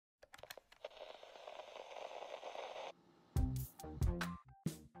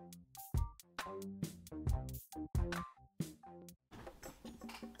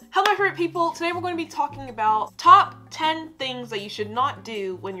Hello my favorite people, today we're going to be talking about top 10 things that you should not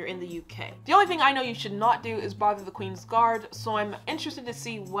do when you're in the UK. The only thing I know you should not do is bother the Queen's Guard, so I'm interested to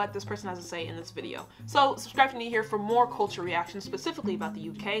see what this person has to say in this video. So subscribe to me here for more culture reactions specifically about the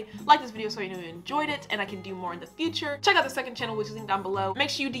UK. Like this video so you know you enjoyed it and I can do more in the future. Check out the second channel which is linked down below. Make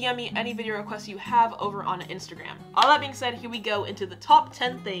sure you DM me any video requests you have over on Instagram. All that being said, here we go into the top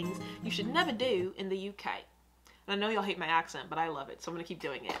 10 things you should never do in the UK. And I know y'all hate my accent, but I love it, so I'm gonna keep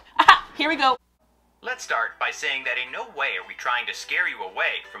doing it. Here we go. Let's start by saying that in no way are we trying to scare you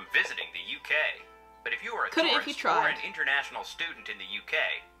away from visiting the UK. But if you are a tourist or an international student in the UK,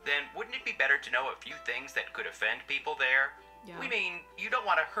 then wouldn't it be better to know a few things that could offend people there? Yeah. We mean, you don't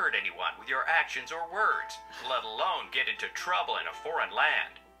want to hurt anyone with your actions or words, let alone get into trouble in a foreign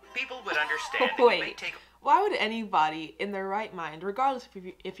land. People would understand that you may take... Why would anybody in their right mind, regardless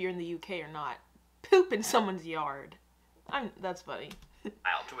if you're in the UK or not, poop in someone's yard? That's funny.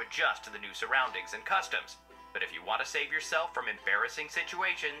 To adjust to the new surroundings and customs. But if you want to save yourself from embarrassing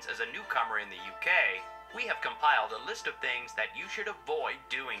situations as a newcomer in the UK, we have compiled a list of things that you should avoid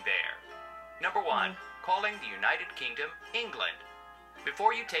doing there. Number 1, calling the United Kingdom England.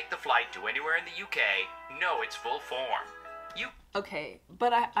 Before you take the flight to anywhere in the UK, know its full form. Okay,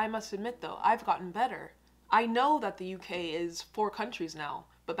 but I must admit though, I've gotten better. I know that the UK is 4 countries now,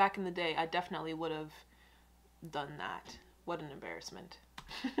 but back in the day, I definitely would have done that. What an embarrassment.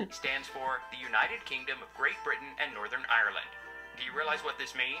 Stands for the United Kingdom of Great Britain and Northern Ireland. Do you realize what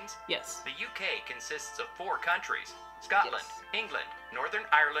this means? Yes. The UK consists of 4 countries: Scotland, England, Northern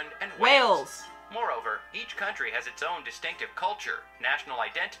Ireland, and Wales. Moreover, each country has its own distinctive culture, national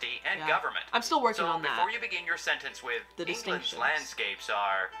identity, and government. I'm still working on that. So before you begin your sentence with England's landscapes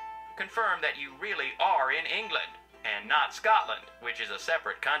are, confirm that you really are in England and not Scotland, which is a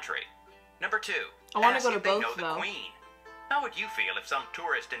separate country. Number 2, I want to go to if they both know the though. Queen. How would you feel if some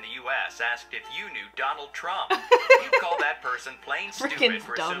tourist in the US asked if you knew Donald Trump? You'd call that person plain stupid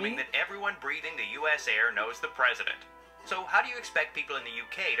for assuming that everyone breathing the US air knows the president. So how do you expect people in the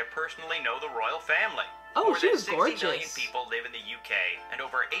UK to personally know the royal family? Oh, she was More than 60 gorgeous. million people live in the UK, and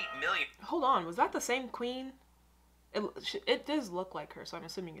over 8 million... Hold on, was that the same queen? It does look like her, so I'm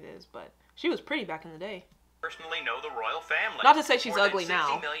assuming it is, but she was pretty back in the day. Personally know the royal family. Not to say she's ugly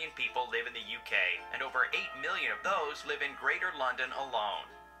now. More than 60 million people live in the UK, and over 8 million of those live in Greater London alone.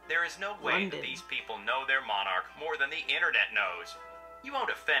 There is no way that these people know their monarch more than the internet knows. You won't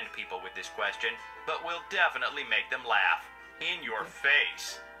offend people with this question, but will definitely make them laugh. In your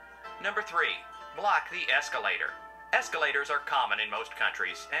face. Number 3, block the escalator. Escalators are common in most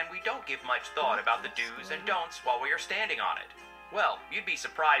countries, and we don't give much thought about the do's and don'ts while we are standing on it. Well, you'd be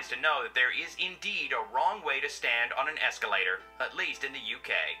surprised to know that there is indeed a wrong way to stand on an escalator, at least in the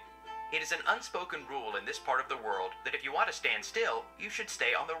UK. It is an unspoken rule in this part of the world that if you want to stand still, you should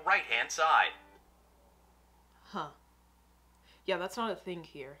stay on the right-hand side. Huh. Yeah, that's not a thing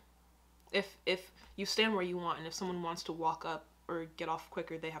here. If you stand where you want, and if someone wants to walk up or get off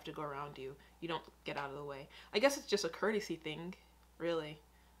quicker, they have to go around you. You don't get out of the way. I guess it's just a courtesy thing, really.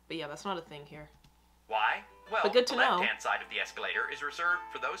 But yeah, that's not a thing here. Why? Well, but good to the left-hand side of the escalator is reserved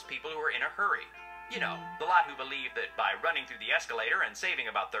for those people who are in a hurry. You know, the lot who believe that by running through the escalator and saving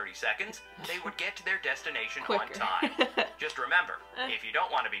about 30 seconds, they would get to their destination on time. Just remember, if you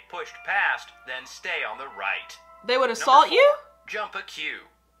don't want to be pushed past, then stay on the right. They would assault you? Jump a queue.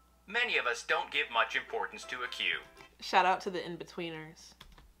 Many of us don't give much importance to a queue. Shout out to the in-betweeners.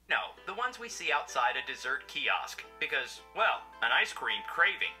 No, the ones we see outside a dessert kiosk. Because, well, an ice cream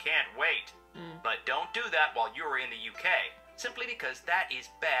craving can't wait. But don't do that while you're in the UK, simply because that is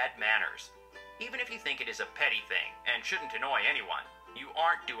bad manners. Even if you think it is a petty thing and shouldn't annoy anyone, you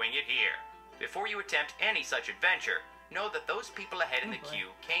aren't doing it here. Before you attempt any such adventure, know that those people ahead in the queue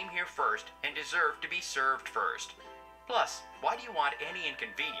came here first and deserve to be served first. Plus, why do you want any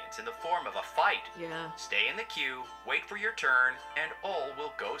inconvenience in the form of a fight? Yeah. Stay in the queue, wait for your turn, and all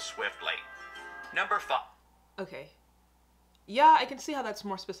will go swiftly. Number 5. Okay. Yeah, I can see how that's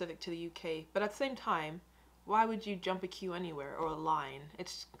more specific to the UK, but at the same time, why would you jump a queue anywhere or a line?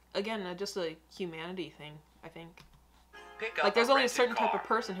 It's, again, just a humanity thing, I think. Like, there's only a certain type of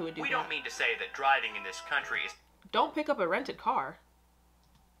person who would do that. We don't mean to say that driving in this country is... Don't pick up a rented car.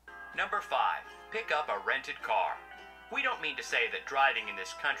 Number 5. Pick up a rented car. We don't mean to say that driving in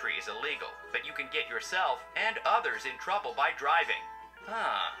this country is illegal, but you can get yourself and others in trouble by driving.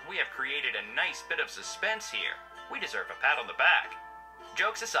 We have created a nice bit of suspense here. We deserve a pat on the back.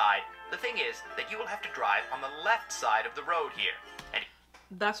 Jokes aside, the thing is that you will have to drive on the left side of the road here. And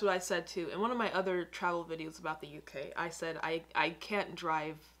that's what I said too. In one of my other travel videos about the UK, I said I can't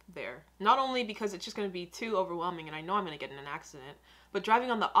drive there. Not only because it's just going to be too overwhelming and I know I'm going to get in an accident, but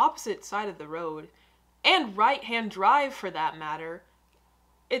driving on the opposite side of the road, and right-hand drive for that matter,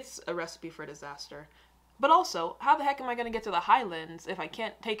 it's a recipe for disaster. But also, how the heck am I going to get to the Highlands if I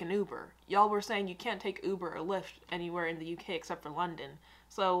can't take an Uber? Y'all were saying you can't take Uber or Lyft anywhere in the UK except for London.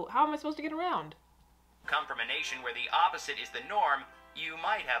 So how am I supposed to get around? Come from a nation where the opposite is the norm, you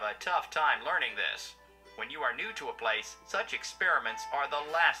might have a tough time learning this. When you are new to a place, such experiments are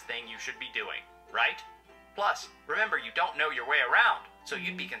the last thing you should be doing, right? Plus, remember you don't know your way around, so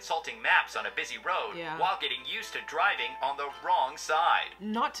you'd be consulting maps on a busy road while getting used to driving on the wrong side.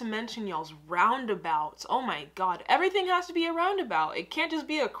 Not to mention y'all's roundabouts. Oh my god, everything has to be a roundabout. It can't just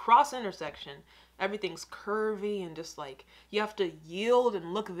be a cross intersection. Everything's curvy and just like, you have to yield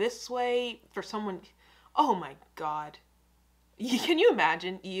and look this way for someone. Oh my god. Can you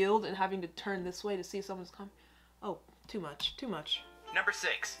imagine yield and having to turn this way to see if someone's coming? Oh, too much, too much. Number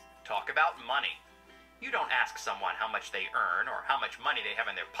 6, talk about money. You don't ask someone how much they earn or how much money they have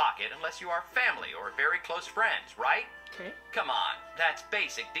in their pocket unless you are family or very close friends, right? Okay. Come on, that's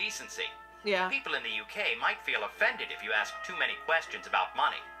basic decency. Yeah. People in the UK might feel offended if you ask too many questions about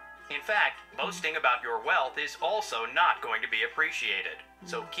money. In fact, boasting about your wealth is also not going to be appreciated.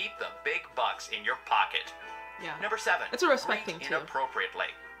 So keep the big bucks in your pocket. Yeah. Number 7, it's a respect thing too. Inappropriately.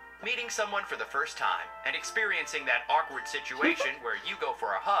 Meeting someone for the first time and experiencing that awkward situation where you go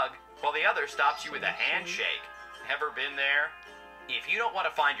for a hug while the other stops you with a handshake. Ever been there? If you don't want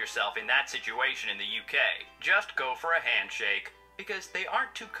to find yourself in that situation in the UK, just go for a handshake, because they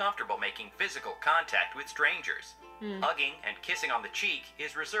aren't too comfortable making physical contact with strangers. Hugging and kissing on the cheek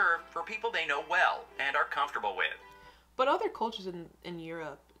is reserved for people they know well and are comfortable with. But other cultures in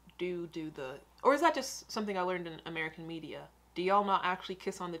Europe do the... Or is that just something I learned in American media? Do y'all not actually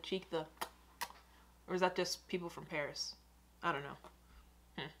kiss on the cheek, or is that just people from Paris? I don't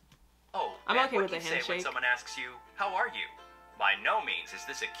know. Oh, I'm okay with a handshake. Say when someone asks you, "How are you?" By no means is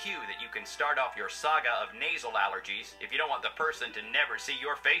this a cue that you can start off your saga of nasal allergies if you don't want the person to never see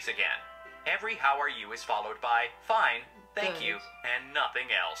your face again. Every "how are you" is followed by "fine, thank you," and nothing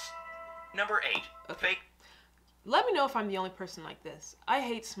else. Number 8, fake. Let me know if I'm the only person like this. I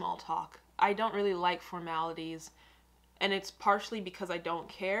hate small talk. I don't really like formalities. And it's partially because I don't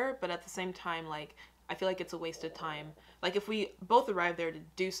care, but at the same time, like, I feel like it's a waste of time. Like, if we both arrive there to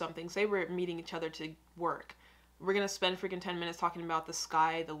do something, say we're meeting each other to work, we're gonna spend freaking 10 minutes talking about the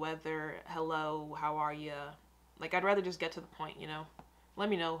sky, the weather, hello, how are ya? Like, I'd rather just get to the point, you know? Let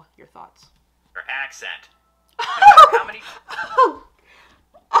me know your thoughts. Your accent. How many...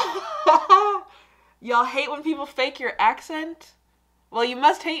 Y'all hate when people fake your accent? Well, you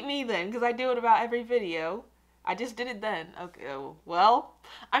must hate me then, because I do it about every video. I just did it then. Okay, well,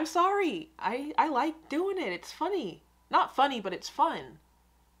 I'm sorry. I like doing it. It's funny. Not funny, but it's fun.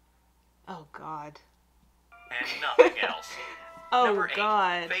 Oh, God. And nothing else. Oh, Number 8,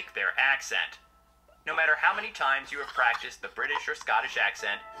 God. fake their accent. No matter how many times you have practiced the British or Scottish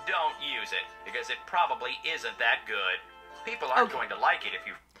accent, don't use it, because it probably isn't that good. People aren't going to like it if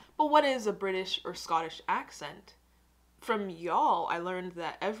you... But what is a British or Scottish accent? From y'all, I learned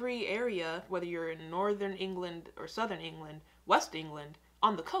that every area, whether you're in Northern England or Southern England, West England,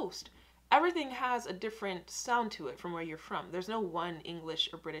 on the coast, everything has a different sound to it from where you're from. There's no one English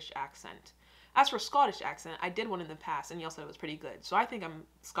or British accent. As for Scottish accent, I did one in the past, and y'all said it was pretty good, so I think I'm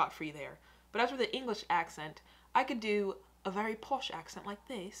scot-free there. But as for the English accent, I could do a very posh accent like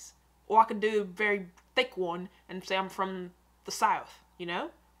this, or I could do a very thick one and say I'm from the South, you know?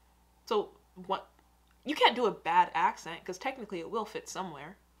 So, what... You can't do a bad accent, because technically it will fit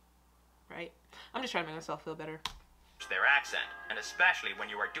somewhere. Right? I'm just trying to make myself feel better. Their accent, and especially when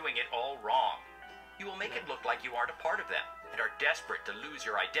you are doing it all wrong. You will make it look like you aren't a part of them, and are desperate to lose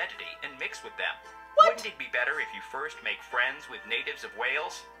your identity and mix with them. What? Wouldn't it be better if you first make friends with natives of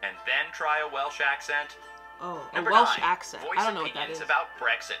Wales, and then try a Welsh accent? Oh, Number a Welsh 9, accent. Voice I don't know what that opinions is. about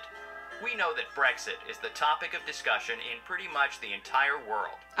Brexit. We know that Brexit is the topic of discussion in pretty much the entire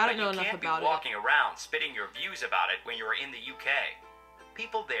world. I don't know but you enough can't about be walking around spitting your views about it when you are in the UK.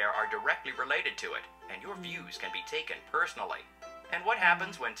 People there are directly related to it, and your views can be taken personally. And what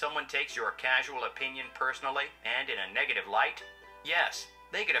happens when someone takes your casual opinion personally and in a negative light? Yes,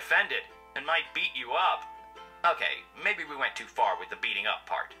 they get offended and might beat you up. Okay, maybe we went too far with the beating up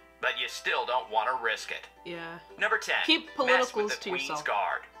part, but you still don't want to risk it. Yeah. Number 10. Keep Mess politicals with the to Queen's yourself.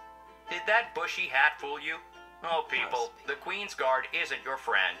 Guard. Did that bushy hat fool you? Oh, people, the Queen's Guard isn't your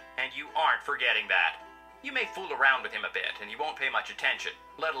friend, and you aren't forgetting that. You may fool around with him a bit, and he won't pay much attention,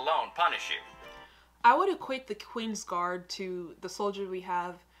 let alone punish you. I would equate the Queen's Guard to the soldier we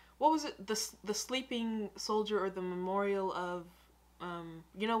have. What was it? The sleeping soldier or the memorial of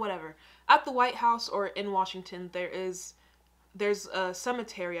you know, whatever. At the White House or in Washington, there's a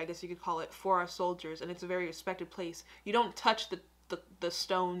cemetery, I guess you could call it, for our soldiers, and it's a very respected place. You don't touch the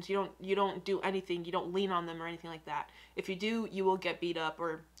stones. You don't do anything. You don't lean on them or anything like that. If you do, you will get beat up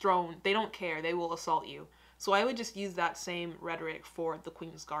or thrown. They don't care. They will assault you. So I would just use that same rhetoric for the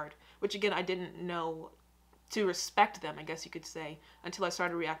Queen's Guard, which again, I didn't know to respect them, I guess you could say, until I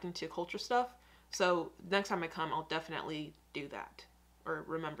started reacting to culture stuff. So next time I come, I'll definitely do that, or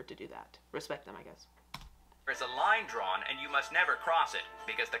remember to do that. Respect them, I guess. There's a line drawn and you must never cross it,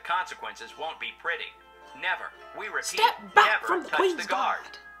 because the consequences won't be pretty. Never, we repeat, Step back never from the touch Queen's the guard.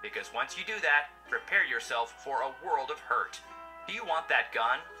 Guard. Because once you do that, prepare yourself for a world of hurt. Do you want that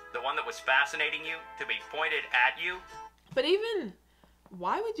gun, the one that was fascinating you, to be pointed at you? But even,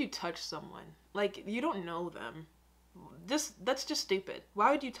 why would you touch someone? Like, you don't know them. That's just stupid.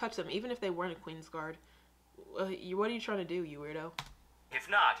 Why would you touch them, even if they weren't a Queen's Guard? What are you trying to do, you weirdo? If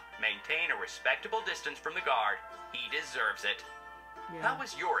not, maintain a respectable distance from the guard. He deserves it. Yeah. How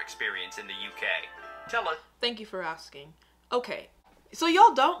was your experience in the UK? Tell us. Thank you for asking. Okay, so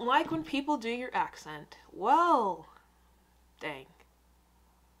y'all don't like when people do your accent. Well, dang.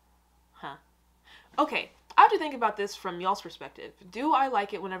 Huh. Okay, I have to think about this from y'all's perspective. Do I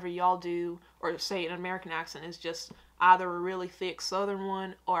like it whenever y'all do, or say an American accent is just either a really thick Southern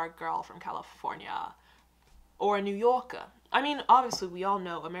one or a girl from California or a New Yorker? I mean, obviously we all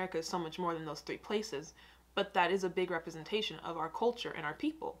know America is so much more than those three places, but that is a big representation of our culture and our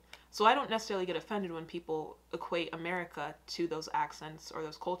people. So I don't necessarily get offended when people equate America to those accents or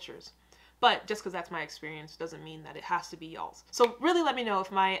those cultures. But just because that's my experience doesn't mean that it has to be y'all's. So really let me know if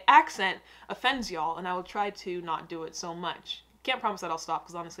my accent offends y'all, and I will try to not do it so much. Can't promise that I'll stop,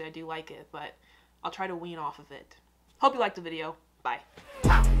 because honestly I do like it, but I'll try to wean off of it. Hope you liked the video. Bye.